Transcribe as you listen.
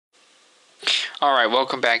Alright,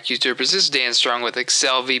 welcome back, YouTubers. This is Dan Strong with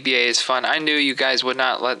Excel VBA is Fun. I knew you guys would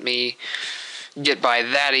not let me get by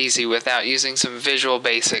that easy without using some Visual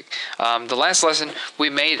Basic. The last lesson, we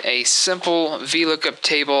made a simple VLOOKUP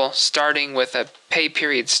table starting with a pay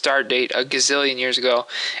period start date a gazillion years ago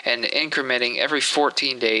and incrementing every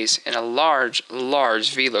 14 days in a large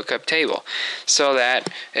VLOOKUP table. So that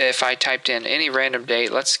if I typed in any random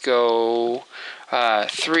date, let's go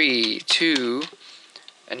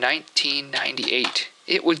 1998,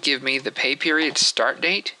 it would give me the pay period start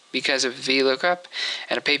date because of VLOOKUP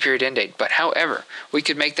and a pay period end date. But however, we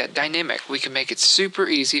could make that dynamic. We could make it super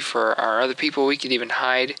easy for our other people. We could even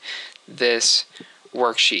hide this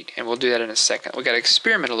worksheet, and we'll do that in a second. We got to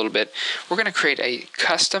experiment a little bit. We're going to create a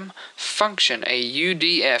custom function, a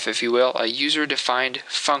UDF, if you will, a user-defined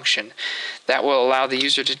function that will allow the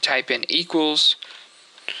user to type in equals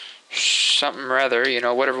something rather,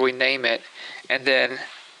 whatever we name it, and then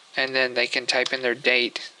they can type in their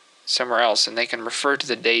date somewhere else, and they can refer to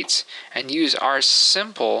the dates and use our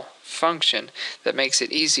simple function that makes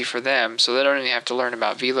it easy for them, so they don't even have to learn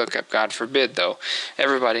about VLOOKUP. God forbid, though.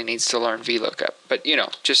 Everybody needs to learn VLOOKUP. But,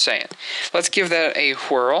 just saying. Let's give that a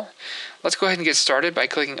whirl. Let's go ahead and get started by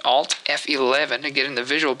clicking Alt F11 to get in the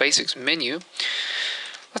Visual Basics menu.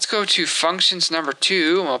 Let's go to functions number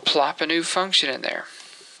 2, and we'll plop a new function in there.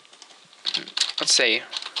 Let's say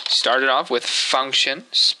start it off with function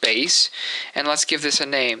space, and let's give this a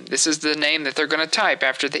name. This is the name that they're going to type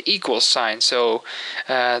after the equals sign, so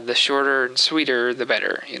the shorter and sweeter the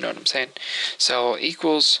better, you know what I'm saying? So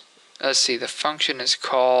equals, let's see, the function is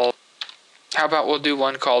called, how about we'll do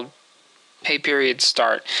one called pay period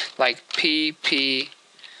start, like PPS.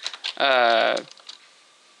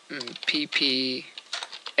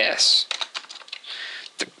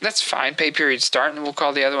 That's fine, pay period start, and we'll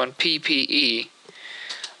call the other one PPE.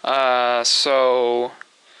 So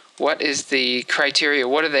what is the criteria?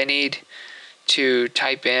 What do they need to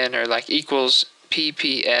type in, or like equals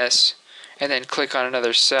PPS, and then click on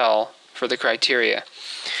another cell for the criteria,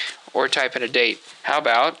 or type in a date? How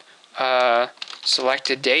about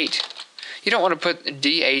select a date? You don't want to put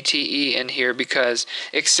DATE in here because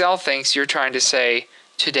Excel thinks you're trying to say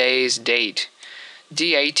today's date.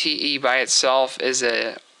 DATE by itself is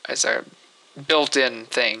a built-in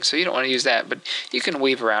thing, so you don't want to use that, but you can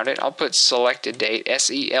weave around it. I'll put selected date,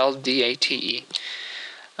 SELDATE,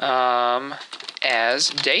 as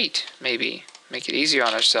date, maybe. Make it easier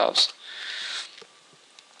on ourselves.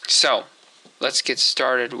 So, let's get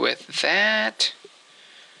started with that.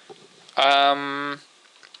 We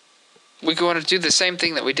want to do the same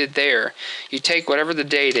thing that we did there. You take whatever the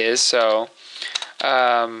date is, so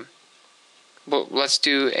well, let's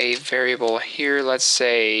do a variable here. Let's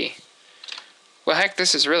say, well, heck,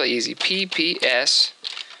 this is really easy. PPS,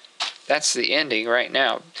 that's the ending right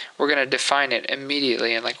now. We're going to define it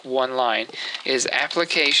immediately in like one line, is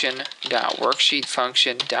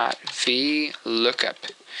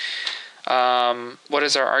application.worksheetfunction.VLOOKUP. What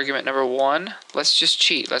is our argument number 1? Let's just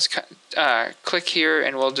cheat. Let's click here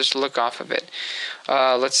and we'll just look off of it.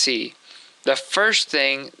 Let's see. The first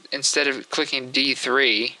thing, instead of clicking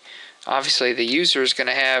D3, obviously the user is going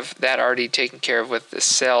to have that already taken care of with the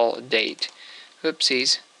cell date.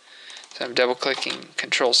 Oopsies. So I'm double clicking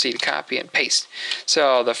Control C to copy and paste.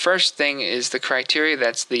 So the first thing is the criteria,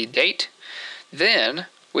 that's the date. Then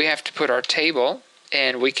we have to put our table,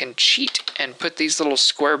 and we can cheat and put these little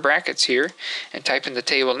square brackets here and type in the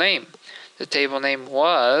table name. The table name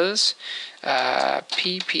was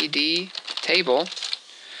PPD table,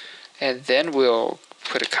 and then we'll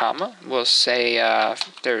put a comma. We'll say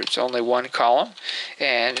there's only one column,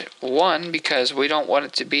 and 1 because we don't want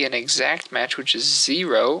it to be an exact match, which is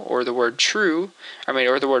 0, or the word true,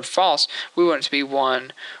 or the word false. We want it to be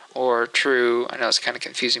 1 or true. I know it's kind of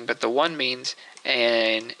confusing, but the 1 means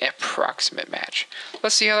an approximate match.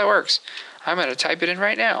 Let's see how that works. I'm going to type it in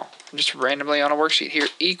right now, just randomly on a worksheet here,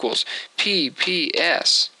 equals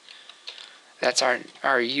PPS. That's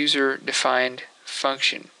our user-defined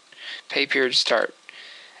function, pay period start.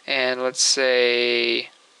 And let's say,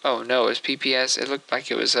 oh no, it was PPS. It looked like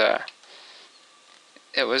it was a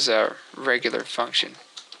regular function.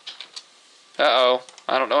 Uh-oh,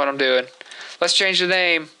 I don't know what I'm doing. Let's change the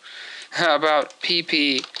name. How about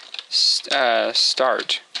PP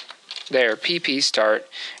start? There, PP start,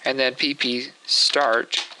 and then PP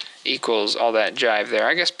start equals all that jive there.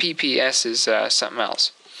 I guess PPS is something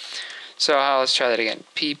else. So let's try that again.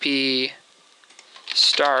 PP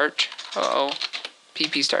start. Uh-oh.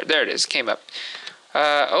 PP start. There it is. Came up.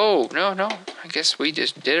 Oh, no. I guess we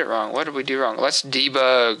just did it wrong. What did we do wrong? Let's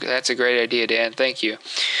debug. That's a great idea, Dan. Thank you.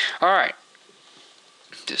 All right.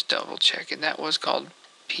 Just double checking. That was called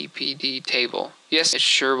PPD table. Yes, it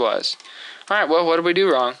sure was. Alright, well, what did we do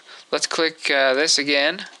wrong? Let's click this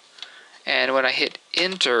again. And when I hit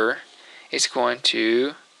enter, it's going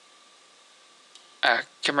to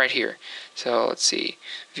come right here. So let's see.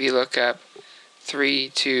 VLOOKUP 3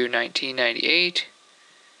 to 1998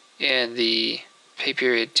 in the pay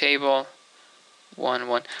period table. 1,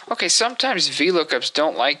 1. Okay, sometimes VLOOKUPs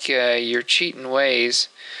don't like your cheating ways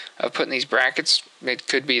of putting these brackets. It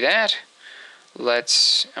could be that. I'm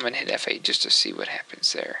going to hit F8 just to see what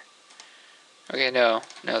happens there. Okay, no,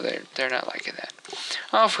 they're not liking that.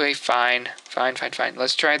 Okay, fine.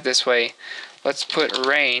 Let's try it this way. Let's put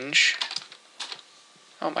range.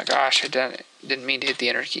 Oh my gosh, didn't mean to hit the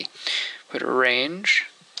enter key. Put range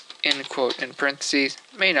in quote in parentheses.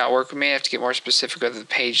 May not work. We may have to get more specific with the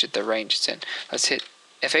page that the range is in. Let's hit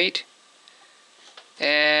F8.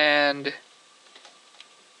 And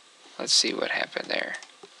let's see what happened there.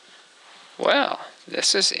 Well,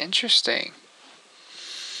 this is interesting.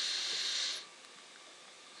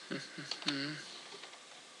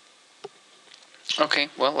 Okay,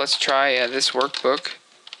 well, let's try this workbook.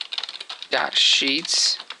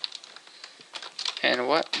 .sheets. And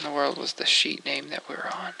what in the world was the sheet name that we're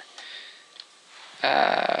on?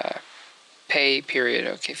 Pay period.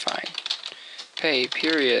 Okay, fine. Pay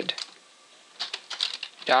period.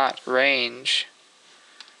 Dot range.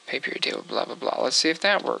 Pay period table. Blah blah blah. Let's see if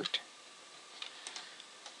that worked.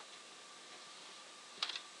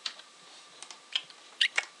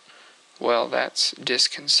 Well, that's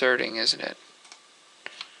disconcerting, isn't it?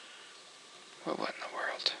 Well, what in the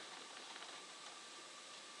world?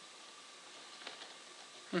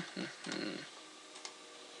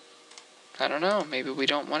 I don't know. Maybe we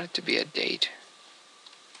don't want it to be a date.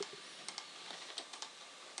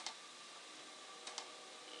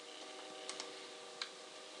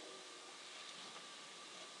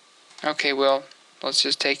 Okay, well, let's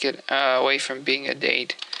just take it away from being a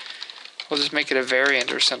date. We'll just make it a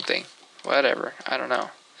variant or something. Whatever. I don't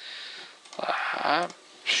know.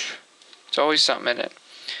 It's always something in it.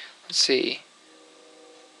 Let's see.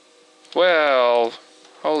 Well,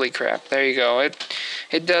 holy crap. There you go.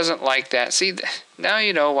 It doesn't like that. See, now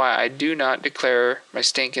you know why I do not declare my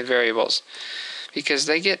stinking variables. Because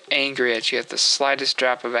they get angry at you at the slightest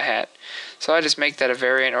drop of a hat. So I just make that a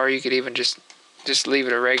variant, or you could even just leave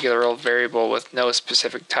it a regular old variable with no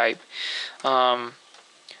specific type.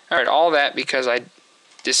 Alright, all that because I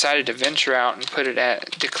decided to venture out and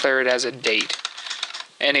declare it as a date.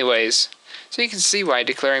 Anyways, so you can see why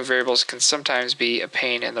declaring variables can sometimes be a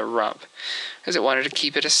pain in the rump. Because it wanted to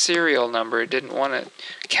keep it a serial number. It didn't want to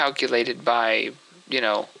calculate it by,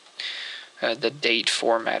 the date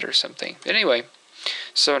format or something. But anyway,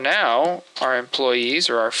 so now our employees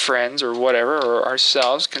or our friends or whatever or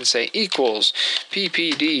ourselves can say equals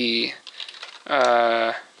PPD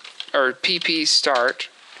or PP start,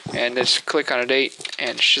 and just click on a date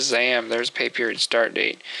and shazam, there's pay period start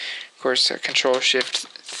date. Of course, Control Shift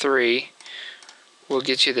 3 will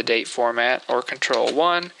get you the date format, or Control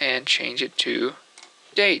 1 and change it to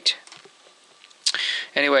date.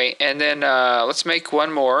 Anyway, and then let's make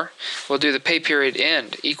one more. We'll do the pay period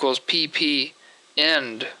end equals PP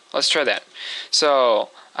end. Let's try that. So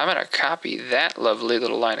I'm going to copy that lovely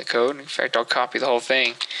little line of code. In fact, I'll copy the whole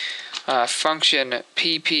thing. Function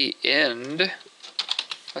PP end.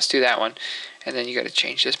 Let's do that one. And then you got to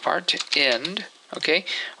change this part to end. Okay.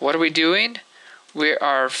 What are we doing? We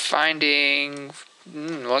are finding.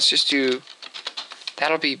 Let's just do.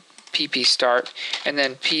 That'll be PP start, and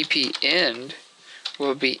then PP end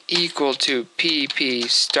will be equal to PP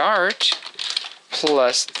start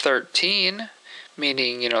plus 13.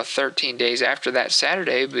 Meaning, 13 days after that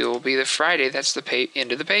Saturday will be the Friday. That's the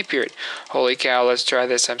end of the pay period. Holy cow, let's try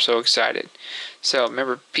this. I'm so excited. So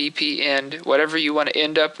remember, PP end, whatever you want to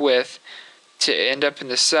end up with to end up in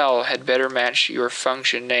the cell had better match your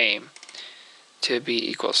function name to be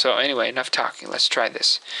equal. So anyway, enough talking. Let's try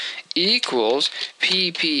this. Equals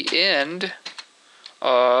PP end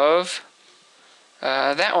of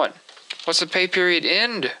that one. What's the pay period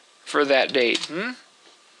end for that date? What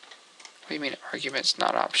do you mean argument's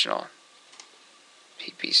not optional?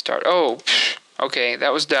 PP start. Oh, okay,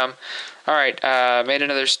 that was dumb. Alright, made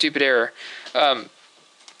another stupid error.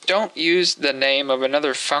 Don't use the name of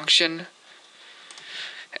another function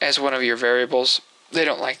as one of your variables. They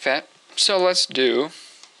don't like that. So let's do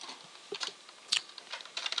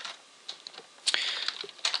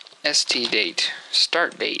stdate,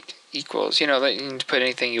 start date equals, you can put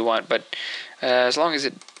anything you want, but as long as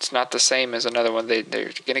it's not the same as another one, they're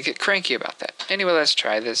going to get cranky about that. Anyway, let's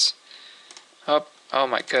try this. Oh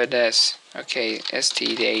my goodness. Okay,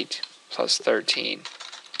 stdate plus 13.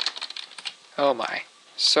 Oh my.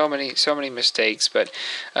 So many mistakes, but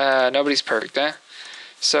nobody's perfect, huh?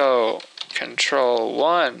 So Control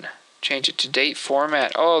 1, change it to date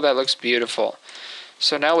format. Oh, that looks beautiful.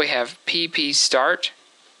 So now we have PP start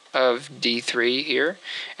of D3 here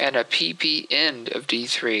and a PP end of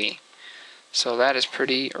D3. So that is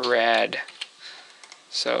pretty rad.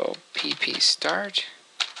 So PP start,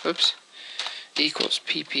 oops, equals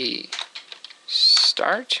PP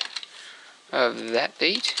start of that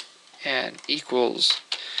date and equals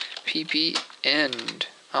PP end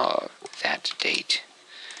of that date.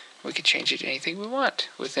 We can change it to anything we want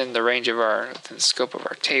within the range of within the scope of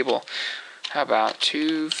our table. How about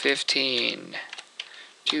 2/15,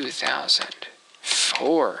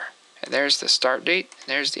 2004? And there's the start date, and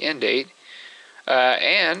there's the end date.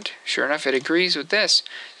 And sure enough, it agrees with this.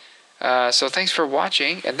 So thanks for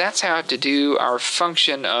watching, and that's how to do our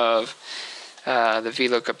function of the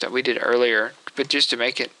VLOOKUP that we did earlier, but just to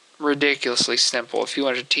make it ridiculously simple. If you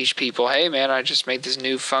wanted to teach people, hey man, I just made this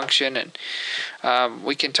new function, and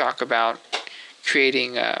we can talk about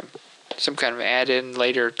creating some kind of add-in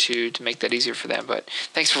later to make that easier for them. But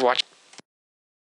thanks for watching.